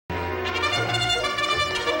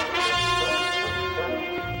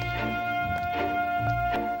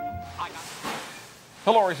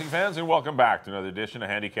Hello, racing fans, and welcome back to another edition of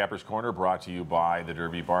Handicappers Corner, brought to you by the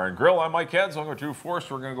Derby Bar and Grill. I'm Mike Heads. I'm going through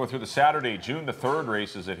first. We're going to go through the Saturday, June the 3rd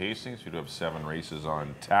races at Hastings. We do have 7 races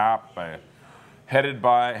on tap, headlined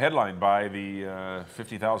by the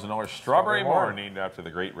 $50,000 Strawberry Moor, named after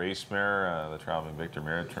the great race mare, the traveling victor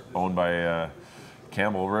mare, owned by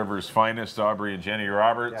Campbell River's finest, Aubrey and Jenny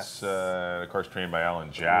Roberts. Yes. Of course, trained by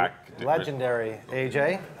Alan Jack. Legendary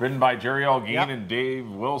AJ. Ridden by Jerry Algene and Dave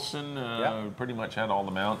Wilson. Pretty much had all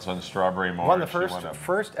the mounts on Strawberry Moor. Won the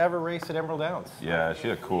first ever race at Emerald Downs. Yeah, she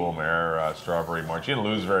had a cool mare, Strawberry Moor. She didn't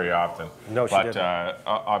lose very often. No, she didn't. But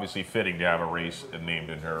obviously fitting to have a race named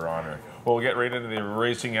in her honor. Well, we'll get right into the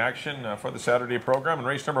racing action for the Saturday program. In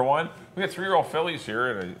race number 1, we got 3-year-old fillies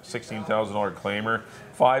here and a $16,000 claimer.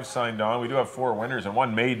 5 signed on. We do have 4 winners and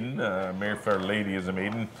 1 maiden. Mayfair Lady is a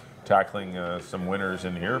maiden, tackling some winners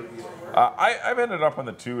in here. I've ended up on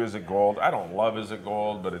the 2 Is It Gold. I don't love Is It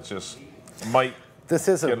Gold, but it just might get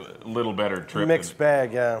a little better trip. Mixed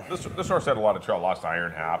bag, yeah. This horse had a lot of trouble, lost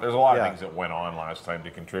iron half. There's a lot of things that went on last time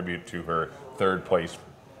to contribute to her 3rd place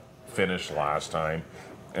finish last time.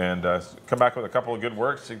 And come back with a couple of good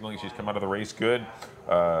works, signaling she's come out of the race good.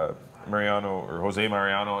 Jose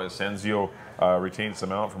Mariano Asensio retains the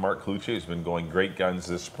mount from Mark Cluche, who's been going great guns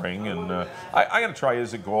this spring. And I'm going to try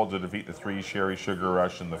Is It Gold to defeat the 3 Sherry Sugar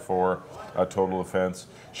Rush and the 4 Total Offense.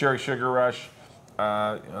 Sherry Sugar Rush,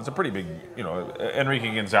 it's a pretty big,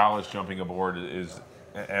 Enrique Gonzalez jumping aboard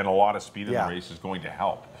and a lot of speed in the race is going to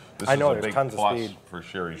help. This is a big plus for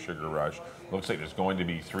Sherry Sugar Rush. Looks like there's going to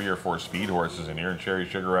be 3 or 4 speed horses in here, and Sherry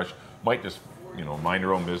Sugar Rush might just, mind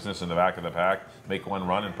her own business in the back of the pack, make one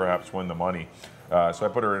run, and perhaps win the money. So I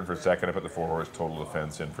put her in for 2nd. I put the 4-horse Total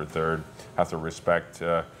Defense in for 3rd. Have to respect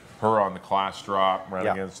her on the class drop. Ran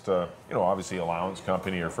against, obviously Allowance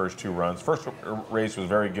Company her first 2 runs. First race was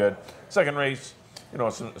very good. Second race,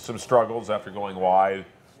 some struggles after going wide.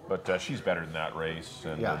 But she's better than that race.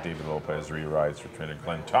 And David Lopez re-rides for trainer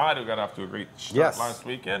Glenn Todd, who got off to a great start last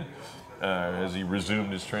weekend as he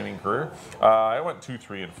resumed his training career. I went 2,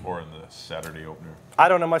 3, and 4 in the Saturday opener. I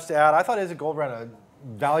don't know much to add. I thought Is It Gold ran a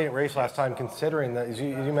valiant race last time, considering that, as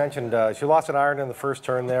you mentioned, she lost an iron in the first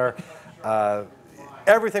turn there.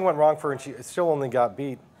 Everything went wrong for her, and she still only got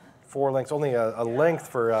beat 4 lengths, only a length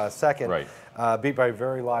for 2nd. Right. Beat by a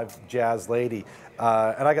very live Jazz Lady.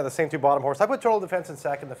 And I got the same 2 bottom horse. I put Total Defense in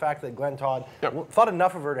 2nd. The fact that Glenn Todd thought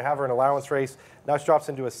enough of her to have her in allowance race. Now she drops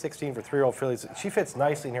into a 16 for 3-year-old fillies. She fits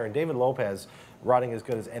nicely in here. And David Lopez riding as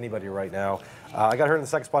good as anybody right now. I got her in the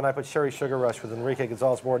 2nd spot, and I put Sherry Sugar Rush with Enrique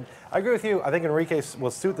Gonzalez aboard. I agree with you. I think Enrique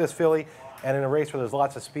will suit this filly. And in a race where there's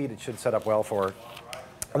lots of speed, it should set up well for her.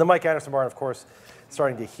 And the Mike Anderson barn, of course,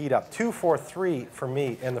 starting to heat up. 2, 4, 3 for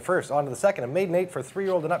me in the 1st. On to the 2nd. A maiden 8 for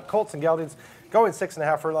 3-year-old and up. Colts and Geldings going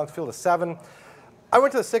 6.5 furlongs, field of 7. I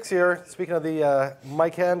went to the 6 here, speaking of the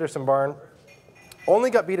Mike Anderson barn. Only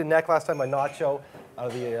got beat in neck last time by Nacho out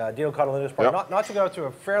of the Dino Catalunis barn. Nacho got to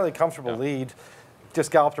a fairly comfortable lead, just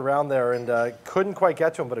galloped around there and couldn't quite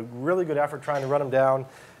get to him, but a really good effort trying to run him down.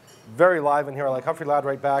 Very live in here. I like Humphrey Ladd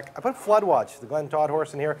right back. I put Flood Watch, the Glenn Todd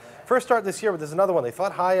horse, in here. First start this year, but there's another one. They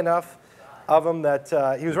thought high enough of him that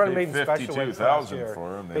he was running maiden special weights last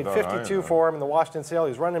year. Paid 52 for him in the Washington sale.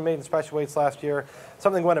 He was running maiden special weights last year.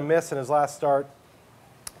 Something went amiss in his last start,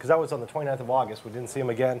 because that was on the 29th of August. We didn't see him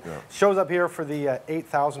again. Shows up here for the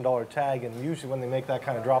 $8,000 tag, and usually when they make that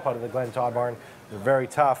kind of drop out of the Glenn Todd barn, they're very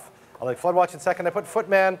tough. I like Flood Watch in 2nd. I put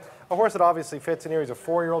Footman, a horse that obviously fits in here. He's a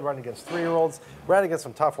 4-year-old running against 3-year-olds. Ran against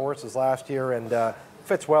some tough horses last year and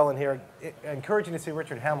fits well in here. Encouraging to see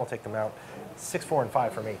Richard Hamill take them out. 6, 4, and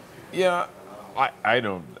 5 for me. Yeah. I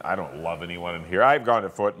don't love anyone in here. I've gone to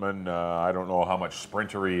Footman. I don't know how much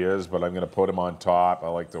sprinter he is, but I'm going to put him on top. I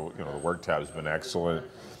like the work tab's been excellent.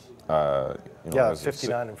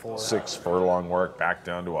 59 and 4. 6 furlong work, back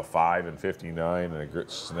down to a 5 and 59, and a good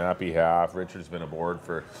snappy half. Richard's been aboard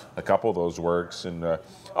for a couple of those works, and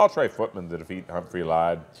I'll try Footman to defeat Humphrey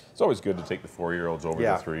Ladd. It's always good to take the 4-year-olds over the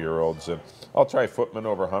 3-year-olds, and I'll try Footman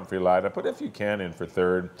over Humphrey Ladd. I put If You Can in for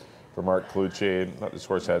 3rd. For Mark Cluche. This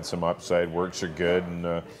horse had some upside. Works are good, and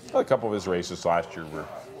a couple of his races last year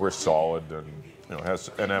were solid, and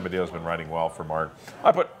and Amadeo's been riding well for Mark.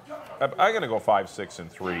 I'm going to go 5, 6, and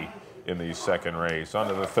 3 in the 2nd race. On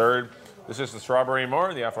to the 3rd. This is the Strawberry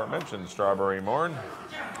Moor, the aforementioned Strawberry Moor.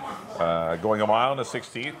 Going a mile and a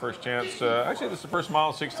 16th, first chance. Actually, this is the first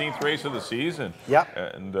mile and 16th race of the season.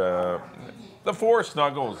 And the 4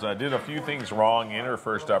 Snuggles did a few things wrong in her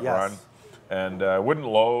first up run. And wouldn't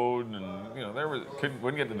load, and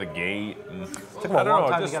wouldn't get to the gate. And took I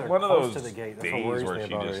don't know, just one of those to the gate. That's days where she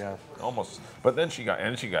just almost. But then she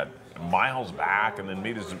got miles back, and then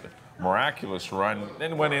made his miraculous run,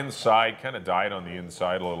 then went inside, kind of died on the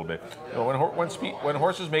inside a little bit. You know, when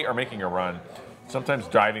horses are making a run, sometimes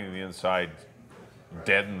diving to the inside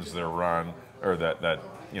deadens their run, or that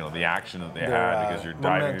you know, the action that they had, because you're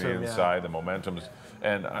diving to the inside, the momentum's,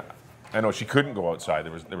 and I know she couldn't go outside.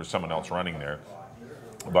 There was someone else running there,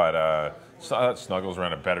 but Snuggles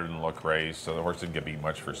ran a better than look race, so the horse didn't get beat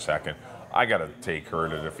much for second. I got to take her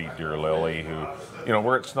to defeat Dear Lily, who, you know,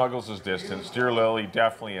 we're at Snuggles' distance. Dear Lily,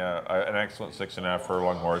 definitely an excellent 6.5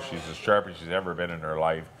 furlong horse. She's as sharp as she's ever been in her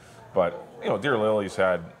life. But, you know, Dear Lily's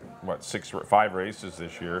had, what, 5 races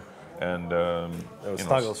this year. And it was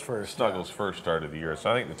Snuggles first. Snuggles' first start of the year. So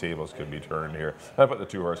I think the tables could be turned here. I put the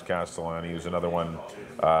 2-horse Castellani, who's another one.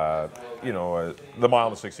 You know, the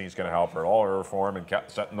mile to 16 is going to help her. All her form in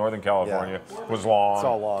Northern California was long. It's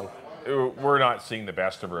all long. We're not seeing the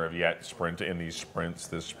best of her yet in these sprints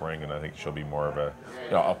this spring, and I think she'll be more of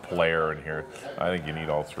a player in here. I think you need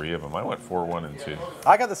all 3 of them. I went 4, 1, and 2.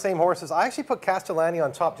 I got the same horses. I actually put Castellani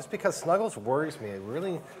on top just because Snuggles worries me. It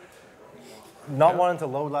really not wanting to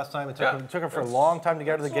load last time. It took her for a long time to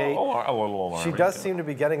get to the gate. A little alarming. She does seem to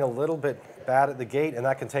be getting a little bit bad at the gate, and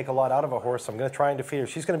that can take a lot out of a horse. So I'm going to try and defeat her.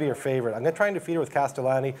 She's going to be her favorite. I'm going to try and defeat her with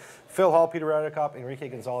Castellani. Phil Hall, Peter Redekop, Enrique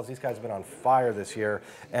Gonzalez. These guys have been on fire this year.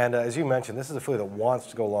 And as you mentioned, this is a filly that wants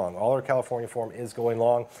to go long. All her California form is going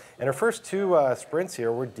long. And her first 2 sprints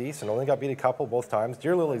here were decent. Only got beat a couple both times.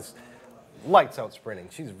 Dear Lily's lights out sprinting.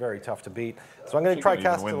 She's very tough to beat. So I'm going to try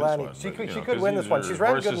Castellani. She could win this one. She's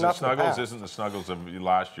ran good enough. Snuggles isn't the Snuggles of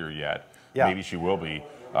last year yet. Yeah. Maybe she will be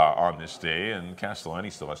on this day, and Castellani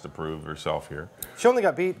still has to prove herself here. She only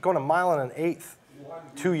got beat going 1 mile and an 1/8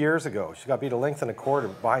 2 years ago. She got beat 1 1/4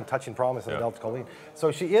 length behind Touching Promise in the Delta Colleen.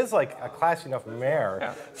 So she is like a classy enough mare.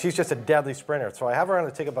 Yeah. She's just a deadly sprinter. So I have her on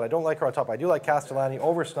the ticket, but I don't like her on top. I do like Castellani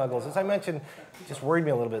over Snuggles. As I mentioned, just worried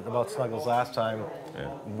me a little bit about Snuggles last time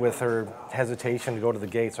with her hesitation to go to the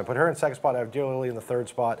gate. So I put her in second spot. I have Dear Lily in the third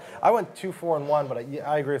spot. I went 2, 4, and 1, but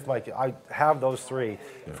I agree with Mike. I have those 3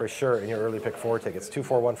 for sure in your early pick 4 tickets. 2,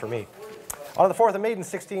 4, 1 for me. On the 4th, a maiden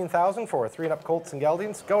 16,000 for 3-and-up Colts and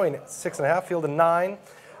Geldings, going 6.5, field of 9.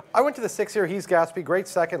 I went to the 6 here. He's Gatsby, great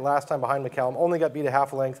second last time behind McCallum. Only got beat a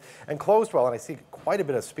 1/2 length and closed well. And I see quite a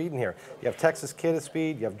bit of speed in here. You have Texas Kid at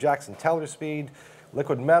speed. You have Jackson Teller speed.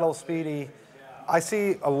 Liquid Metal speedy. I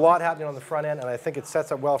see a lot happening on the front end, and I think it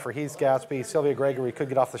sets up well for He's Gatsby. Sylvia Gregory could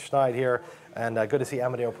get off the schneid here, and good to see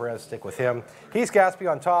Amadeo Perez stick with him. He's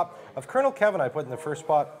Gatsby on top. Of Colonel Kevin, I put in the first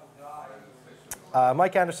spot.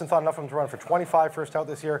 Mike Anderson thought enough of him to run for 25 first out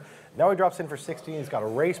this year. Now he drops in for 16. He's got a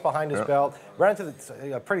race behind his belt. Ran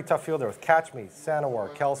into a pretty tough field there with Catch Me,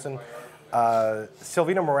 Sanawar, Kelson.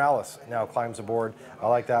 Silvino Morales now climbs aboard. I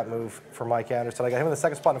like that move for Mike Anderson. I got him in the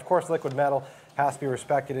second spot. And of course, Liquid Metal has to be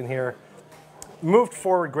respected in here. Moved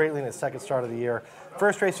forward greatly in his second start of the year.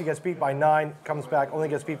 First race, he gets beat by 9, comes back, only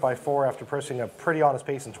gets beat by 4 after pursuing a pretty honest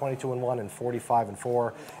pace in 22-1 and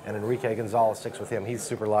 45-4. And Enrique Gonzalez sticks with him. He's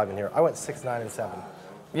super live in here. I went 6, 9, and 7.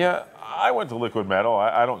 Yeah, I went to Liquid Metal.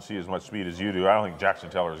 I don't see as much speed as you do. I don't think Jackson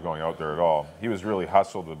Teller is going out there at all. He was really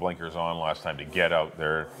hustled with blinkers on last time to get out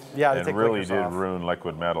there. Yeah, and really did ruin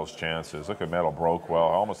Liquid Metal's chances. Liquid Metal broke well.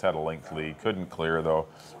 Almost had a length lead. Couldn't clear, though.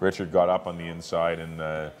 Richard got up on the inside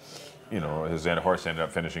and... you know, his horse ended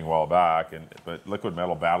up finishing well back, but Liquid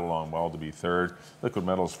Metal battled on well to be third. Liquid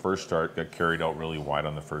Metal's first start got carried out really wide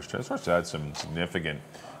on the first trip. This horse had some significant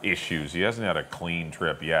issues. He hasn't had a clean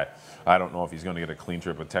trip yet. I don't know if he's going to get a clean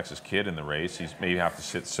trip with Texas Kid in the race. He's maybe have to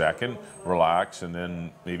sit second, relax, and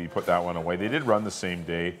then maybe put that one away. They did run the same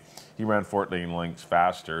day. He ran 14 lengths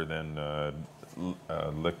faster than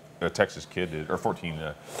Texas Kid did, or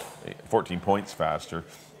 14 points faster.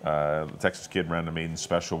 Texas Kid ran the maiden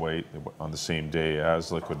special weight on the same day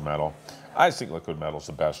as Liquid Metal. I just think Liquid Metal's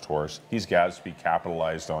the best horse. He's Gatsby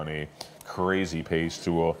capitalized on a crazy pace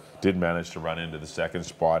tool. Did manage to run into the second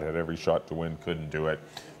spot, had every shot to win, couldn't do it.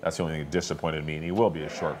 That's the only thing that disappointed me, and he will be a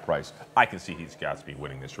short price. I can see He's Gatsby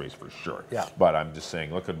winning this race for sure. Yeah. But I'm just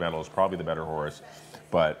saying Liquid Metal is probably the better horse,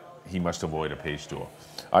 but he must avoid a pace tool.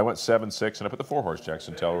 I went 7, 6, and I put the 4-horse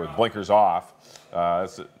Jackson Teller with blinkers off.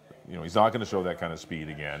 You know, he's not going to show that kind of speed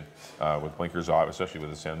again with blinkers off, especially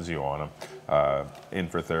with a Senzio on him. In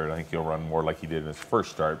for third, I think he'll run more like he did in his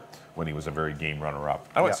first start when he was a very game runner-up.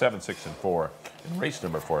 I went 7, 6, and 4. In race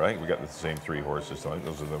number 4, I think we got the same 3 horses, so I think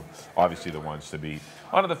those are obviously the ones to beat.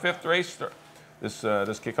 On to the 5th race.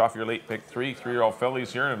 This kick off your late pick 3-year-old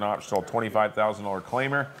fillies here, and an optional $25,000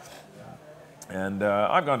 claimer. And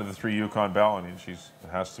I've gone to the 3 Yukon Belle. I mean, she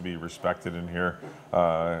has to be respected in here.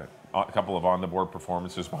 A couple of on-the-board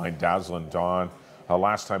performances behind Dazzlin' Dawn.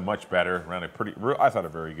 Last time, much better. Ran I thought a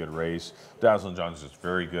very good race. Dazzling John's is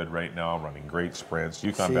very good right now, running great sprints.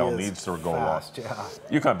 Yukon Bell needs to go long. Yeah.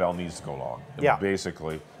 Yukon Bell needs to go long, yeah.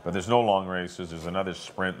 basically. But there's no long races. There's another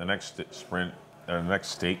sprint. The next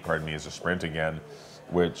stake, pardon me, is a sprint again,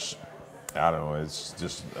 which, I don't know, it's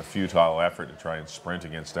just a futile effort to try and sprint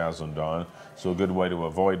against Dazzling Dawn. So a good way to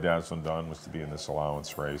avoid Dazzling Dawn was to be in this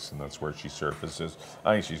allowance race, and that's where she surfaces.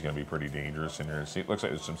 I think she's going to be pretty dangerous in here. It looks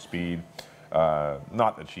like there's some speed.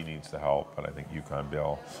 Not that she needs the help, but I think Yukon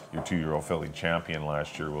Bell, your 2-year-old filly champion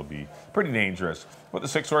last year, will be pretty dangerous. But the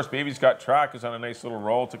 6-horse Baby's Got Track is on a nice little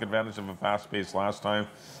roll. Took advantage of a fast pace last time.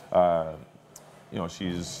 You know,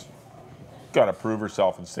 she's got to prove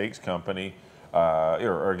herself in stakes company.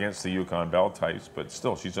 Or against the Yukon Bell types, but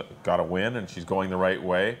still, she's got to win, and she's going the right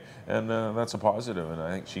way, and that's a positive, and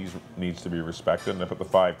I think she needs to be respected. And I put the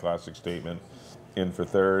 5 Classic Statement in for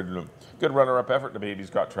third. Good runner-up effort. The Baby's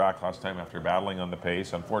Got Track last time after battling on the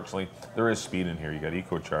pace. Unfortunately, there is speed in here. You got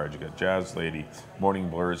Eco Charge, you got Jazz Lady, Morning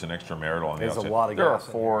Blurs, and Extramarital on the outside. There's a lot of There are gas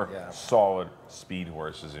 4 in here, yeah. solid speed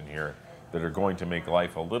horses in here that are going to make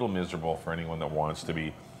life a little miserable for anyone that wants to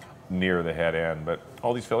be near the head end, but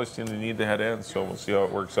all these fillies seem to need the head end, so we'll see how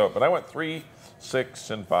it works out. But I went 3, 6,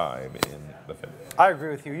 and 5 in the 5th. I agree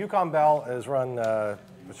with you. Yukon Bell has run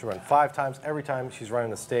 5 times. Every time she's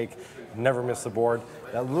running a stake, never missed the board.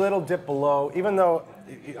 That little dip below, even though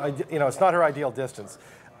it's not her ideal distance.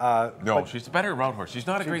 No, she's a better route horse. She's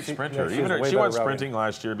not a great sprinter. She went sprinting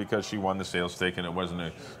last year because she won the sales stake, and it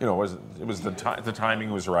wasn't the timing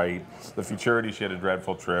was right. The futurity, she had a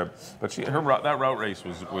dreadful trip, but that route race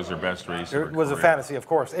was her best race. It was a fantasy, of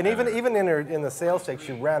course, and even in the sales stake,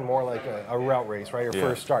 she ran more like a route race, right? Her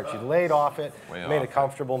first start, she laid off it, made a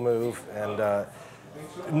comfortable move, and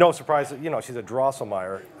no surprise that she's a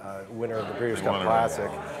Drosselmeyer winner of the Breeders' Cup Classic.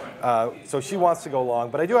 So she wants to go long,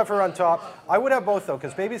 but I do have her on top. I would have both, though,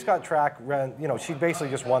 because Baby's Got Track ran, she basically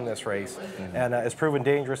just won this race and has proven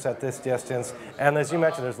dangerous at this distance. And as you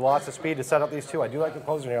mentioned, there's lots of speed to set up these two. I do like the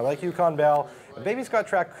closer here. I like Yukon Bell. And Baby's Got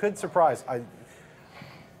Track could surprise.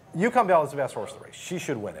 Yukon Bell is the best horse of the race. She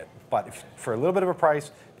should win it. But for a little bit of a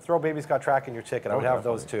price, throw Baby's Got Track in your ticket. I would have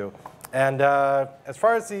those two. And as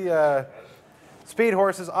far as the speed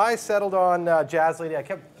horses, I settled on Jazz Lady. I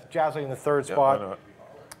kept Jazz Lady in the 3rd spot.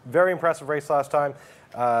 Very impressive race last time.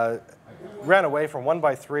 Ran away from 1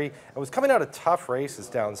 by 3. It was coming out of tough races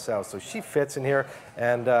down south, so she fits in here.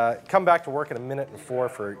 And come back to work in 1 minute and 4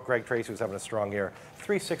 for Greg Tracy, who's having a strong year.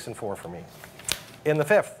 3, 6, and 4 for me. In the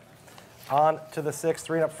 5th, on to the 6th,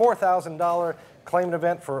 $4,000 claimant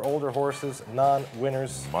event for older horses,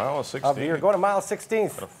 non-winners of the year. Going to mile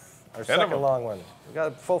 16th. Our second long one. We got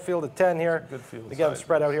a full field of 10 here. Good field. We got them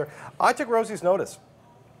spread out here. I took Rosie's Notice.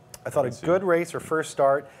 I thought a good race, her first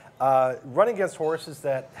start, running against horses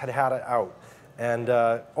that had it out. And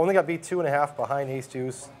only got beat 2.5 behind Ace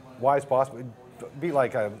Deuce. Wise Boss beat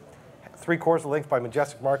like a 3/4 length by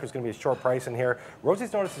Majestic Mark, who's going to be a short price in here.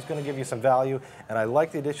 Rosie's Notice is going to give you some value, and I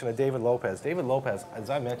like the addition of David Lopez. David Lopez,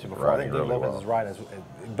 as I mentioned before, I think David Lopez is riding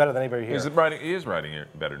better than anybody here. He is riding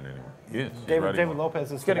better than anyone. He is. David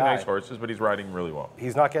Lopez is getting nice horses, but he's riding really well.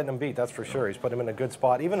 He's not getting them beat, that's for sure. He's put him in a good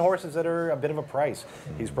spot. Even horses that are a bit of a price,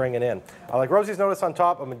 he's bringing in. I like Rosie's Notice on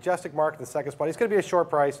top, a Majestic Mark in the 2nd spot. He's going to be a short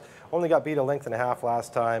price. Only got beat 1.5 lengths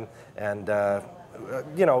last time, and a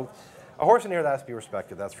horse in here that has to be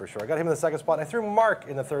respected, that's for sure. I got him in the 2nd spot, and I threw Mark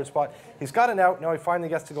in the 3rd spot. He's got an out. Now he finally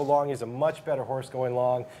gets to go long. He's a much better horse going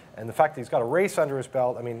long. And the fact that he's got a race under his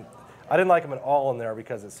belt, I mean, I didn't like him at all in there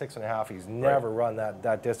because at 6.5, he's never run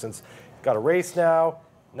that distance. Got a race now.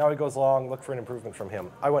 Now he goes long. Look for an improvement from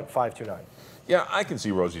him. I went 5-2-9. Yeah, I can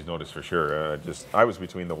see Rosie's Notice for sure. I was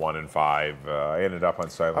between the 1 and 5. I ended up on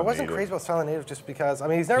Silent Native. I wasn't crazy about Silent Native just because, I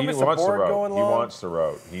mean, he's never missed a board going long. He wants the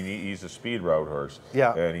route. He's a speed route horse.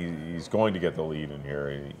 Yeah. And he's going to get the lead in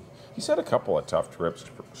here. He's had a couple of tough trips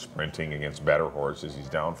sprinting against better horses. He's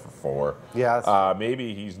down for 4. Yeah.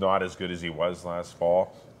 Maybe he's not as good as he was last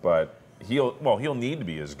fall, but he'll need to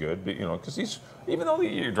be as good, because even though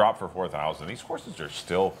you drop for 4,000, these horses are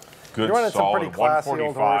still good, solid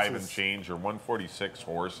 145 and change or 146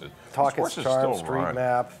 horses. Talket's Charm, Street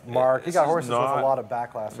Map, Mark. You got horses with a lot of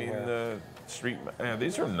backlash.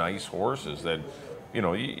 These are nice horses that,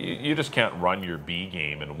 you just can't run your B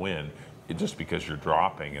game and win just because you're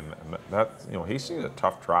dropping, and that Hastings is a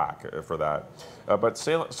tough track for that. But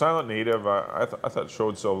Silent Native, I thought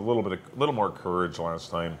showed a little more courage last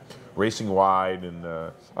time, racing wide, and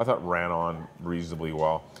I thought ran on reasonably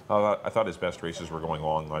well. I thought his best races were going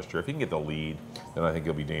long last year. If he can get the lead, then I think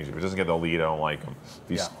he'll be dangerous. If he doesn't get the lead, I don't like him.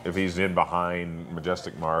 If he's in behind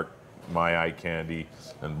Majestic Mark, My Eye Candy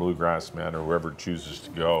and Bluegrass Man or whoever chooses to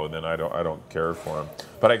go, then I don't care for him.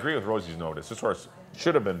 But I agree with Rosie's Notice. This horse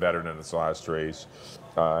should have been better than its last race.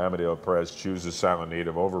 Amadeo Perez chooses Silent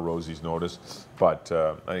Native over Rosie's Notice, but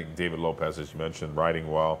I think David Lopez, as you mentioned,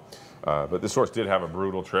 riding well. But this horse did have a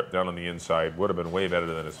brutal trip down on the inside. Would have been way better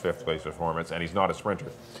than his 5th place performance, and he's not a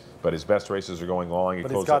sprinter. But his best races are going long.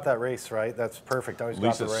 But he's got that race, right? That's perfect. Now he's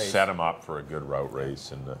got the race. Lisa set him up for a good route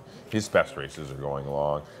race, and his best races are going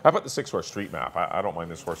long. How about the 6-horse Street Map? I don't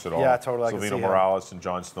mind this horse at all. Yeah, totally. Silvino Morales and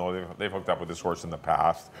John Snow, they've hooked up with this horse in the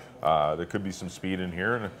past. There could be some speed in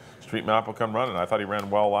here, and Street Map will come running. I thought he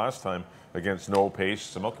ran well last time against No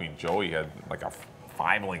Pace. Milkman Joey had like a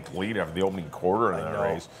 5-length lead after the opening quarter in that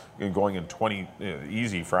race, going in 20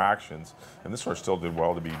 easy fractions. And this horse still did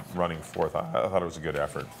well to be running 4th. I thought it was a good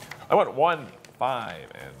effort. I went 1, 5,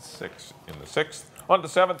 and 6 in the 6th. On to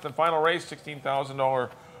the 7th and final race, $16,000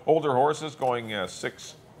 older horses going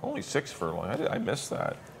 6, only 6 furlongs. I missed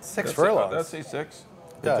that. 6 furlongs? Does that say 6?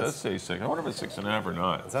 It does say 6. I wonder if it's 6.5 or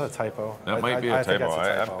not. Is that a typo? That might be a typo.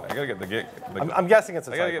 I think I gotta get the. I'm guessing it's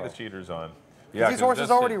a typo. I gotta get the cheaters on. Yeah, these horses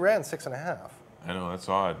already ran 6.5. I know, that's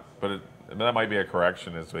odd, but that might be a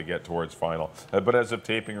correction as we get towards final. But as of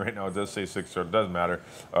taping right now, it does say 6, so it doesn't matter.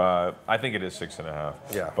 I think it is 6.5.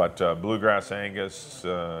 Yeah. But Bluegrass Angus,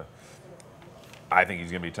 I think he's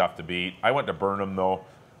going to be tough to beat. I went to Burnham, though.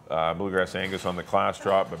 Bluegrass Angus on the class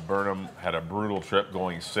drop, but Burnham had a brutal trip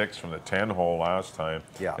going 6 from the 10-hole last time,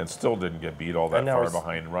 and still didn't get beat all that far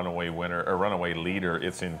behind runaway winner or runaway leader.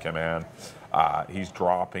 It's in command. He's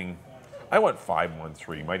dropping. I went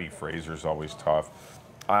 5-1-3. Mighty Fraser's always tough.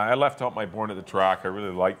 I left out my Born at the Track. I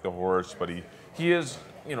really like the horse, but he is,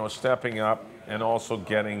 stepping up and also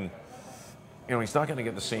getting, he's not going to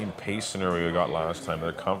get the same pace scenario we got last time.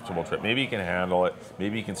 A comfortable trip. Maybe he can handle it.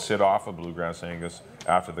 Maybe he can sit off of Bluegrass Angus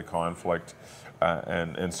after the conflict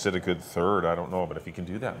and sit a good 3rd. I don't know, but if he can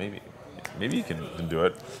do that, maybe he can do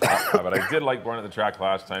it. But I did like Born at the Track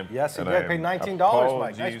last time. Yes, he did. Paid $19,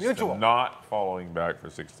 Mike. Nice mutual. Not following back for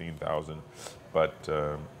 $16,000. But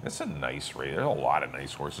it's a nice race. There's a lot of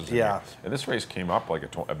nice horses in here. And this race came up like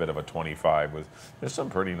a bit of a 25 with there's some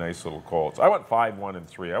pretty nice little colts. I went 5, 1, and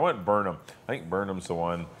 3. I went Burnham. I think Burnham's the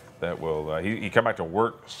one that will. He come back to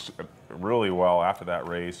work really well after that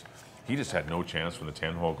race. He just had no chance from the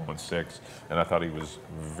 10-hole going 6, and I thought he was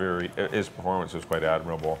his performance was quite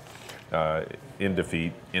admirable in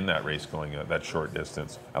defeat in that race going that short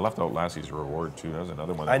distance. I left out Lassie's Reward too. That was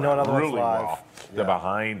another one that I know another really one's live. well. They're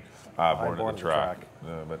behind Born at the Track.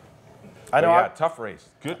 But I know. Yeah, tough race.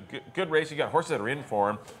 Good race. You got horses that are in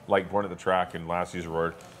form, like Born at the Track and Lassie's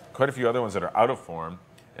Reward. Quite a few other ones that are out of form.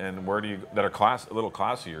 And that are a little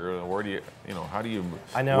classier. Where do you, how do you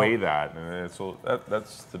weigh that? And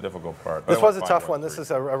that's the difficult part. This was a tough one. This is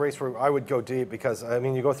a race where I would go deep because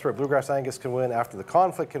you go through it. Bluegrass Angus can win. After the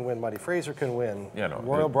conflict can win. Mighty Fraser can win.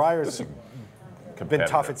 Royal Briar's been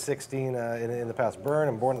tough at 16 in the past. Burn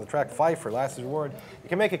and Born on the Track. Pfeiffer, Lassie's Reward. You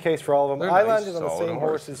can make a case for all of them. I landed on the same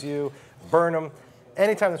horse as you. Burnham.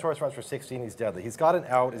 Anytime this horse runs for 16, he's deadly. He's got an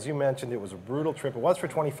out. As you mentioned, it was a brutal trip. It was for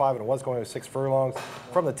 25, and it was going to 6 furlongs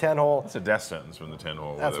from the 10-hole. It's a death sentence from the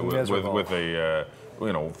 10-hole. That's miserable.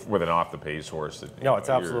 With an off-the-pace horse. No, it's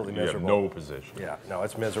absolutely miserable. You have no position. Yeah, no,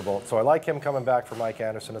 it's miserable. So I like him coming back for Mike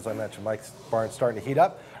Anderson. As I mentioned, Mike's barn's starting to heat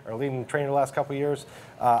up. Our leading trainer the last couple of years.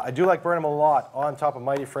 I do like Burnham a lot on top of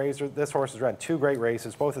Mighty Fraser. This horse has ran 2 great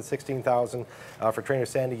races, both at 16,000 for trainer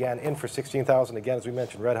Sandy Gann, in for 16,000. Again, as we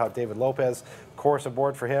mentioned, Red Hot David Lopez, course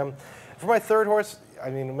aboard for him. For my 3rd horse,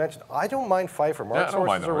 I don't mind Pfeiffer. Mark's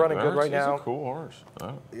horses are running good right now. He's a cool horse.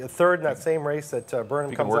 3rd in that same race that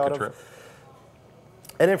Burnham comes out of.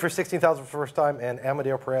 And in for 16,000 for the first time, and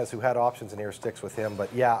Amadeo Perez, who had options in here, sticks with him.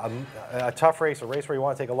 But yeah, a tough race, a race where you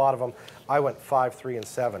want to take a lot of them. I went 5, 3, and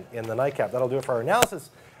 7 in the nightcap. That'll do it for our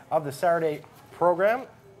analysis of the Saturday program.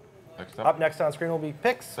 Up next on screen will be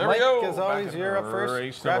picks. There Mike, we go. as always, you're up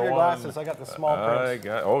first. Grab your glasses. I got the small prints.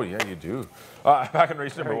 Oh, yeah, you do. Back in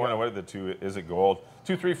race number 1, I went to the 2, Is It Gold?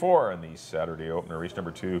 2, 3, 4 in the Saturday opener. Race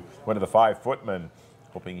number 2, went to the 5 Footman.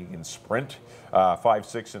 Hoping he can sprint. 5,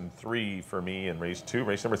 6, and 3 for me in race 2.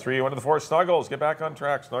 Race number 3, 1 to the 4, Snuggles. Get back on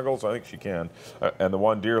track. Snuggles, I think she can. And the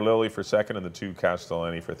 1, Dear Lily for 2nd, and the 2,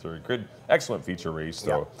 Castellani for 3rd. Good, excellent feature race,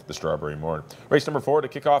 though, the Strawberry Morn. Race number 4 to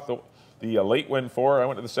kick off the late win 4. I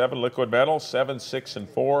went to the 7, Liquid Metal. 7, 6, and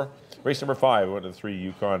 4. Race number 5, I went to the 3,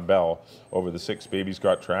 Yukon Bell. Over the 6, Baby's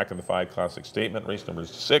Got Track, and the 5, Classic Statement. Race number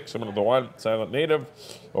 6, I went to the 1, Silent Native.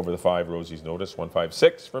 Over the 5, Rosie's Notice. 1, 5,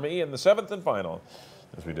 6 for me. And the 7th and final,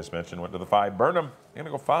 as we just mentioned, went to the 5, Burnham. I'm going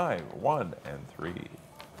to go 5, 1, and 3.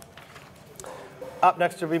 Up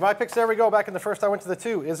next will be my picks. There we go. Back in the first, I went to the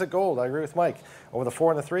 2, Is It Gold? I agree with Mike. Over the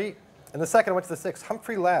 4 and the 3, In the second, I went to the 6,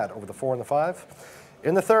 Humphrey Ladd over the 4 and the 5.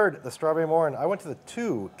 In the third, the Strawberry Morin, I went to the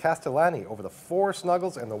 2, Castellani over the 4,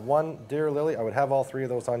 Snuggles, and the 1, Dear Lily. I would have all 3 of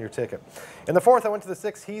those on your ticket. In the fourth, I went to the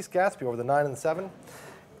 6, Heath Gatsby over the 9 and the 7.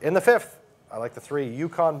 In the fifth, I like the 3,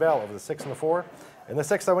 Yukon Bell over the 6 and the 4. In the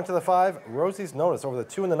sixth, I went to the 5, Rosie's Notice over the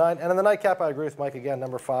 2 and the 9. And in the nightcap, I agree with Mike again,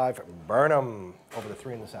 number 5, Burnham over the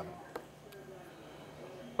 3 and the 7.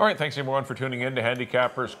 All right, thanks everyone for tuning in to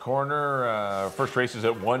Handicappers Corner. First race is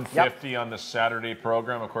at 1:50 on the Saturday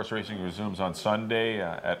program. Of course, racing resumes on Sunday.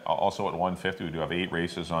 Also at 1:50, we do have 8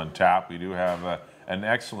 races on tap. We do have an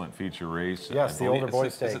excellent feature race. Yes, the older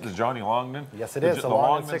boys stake. Is it the Johnny Longden? Yes, it is. The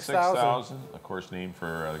Longden 6000. Of course, named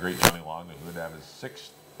for the great Johnny Longden, who would have his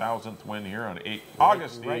 6,000th win here on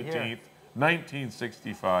August the 18th.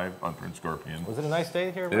 1965 on Prince Scorpion. Was it a nice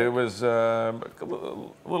day here? It was a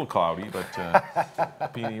little cloudy, but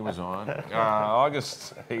PD was on.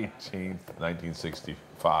 August 18th,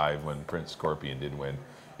 1965, when Prince Scorpion did win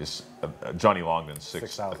his Johnny Longden's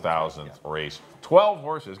 6,000th race. 12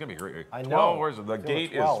 horses. It's going to be great. I know. 12 horses. The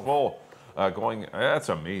gate is full. That's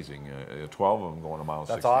amazing. 12 of them going a mile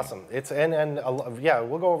 16. That's awesome. It's yeah,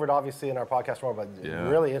 we'll go over it obviously in our podcast more, but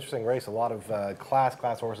really interesting race. A lot of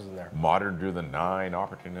class horses in there. Modern drew the 9,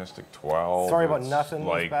 Opportunistic 12. Sorry about nothing.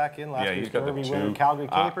 Like, back in last year's Derby win. Calgary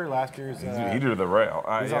Caper last year's. He drew the rail.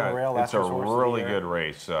 He's on the rail. It's a really good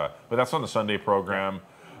race, but that's on the Sunday program.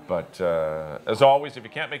 But as always, if you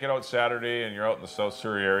can't make it out Saturday and you're out in the South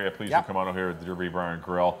Surrey area, please do come on over here at the Derby Bar and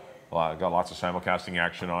Grill. Got lots of simulcasting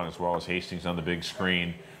action on, as well as Hastings on the big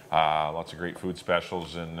screen. Lots of great food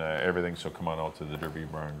specials and everything. So come on out to the Derby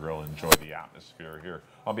Bar and Grill and enjoy the atmosphere here.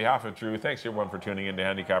 On behalf of Drew, thanks everyone for tuning in to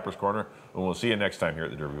Handicappers Corner, and we'll see you next time here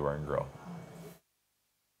at the Derby Bar and Grill.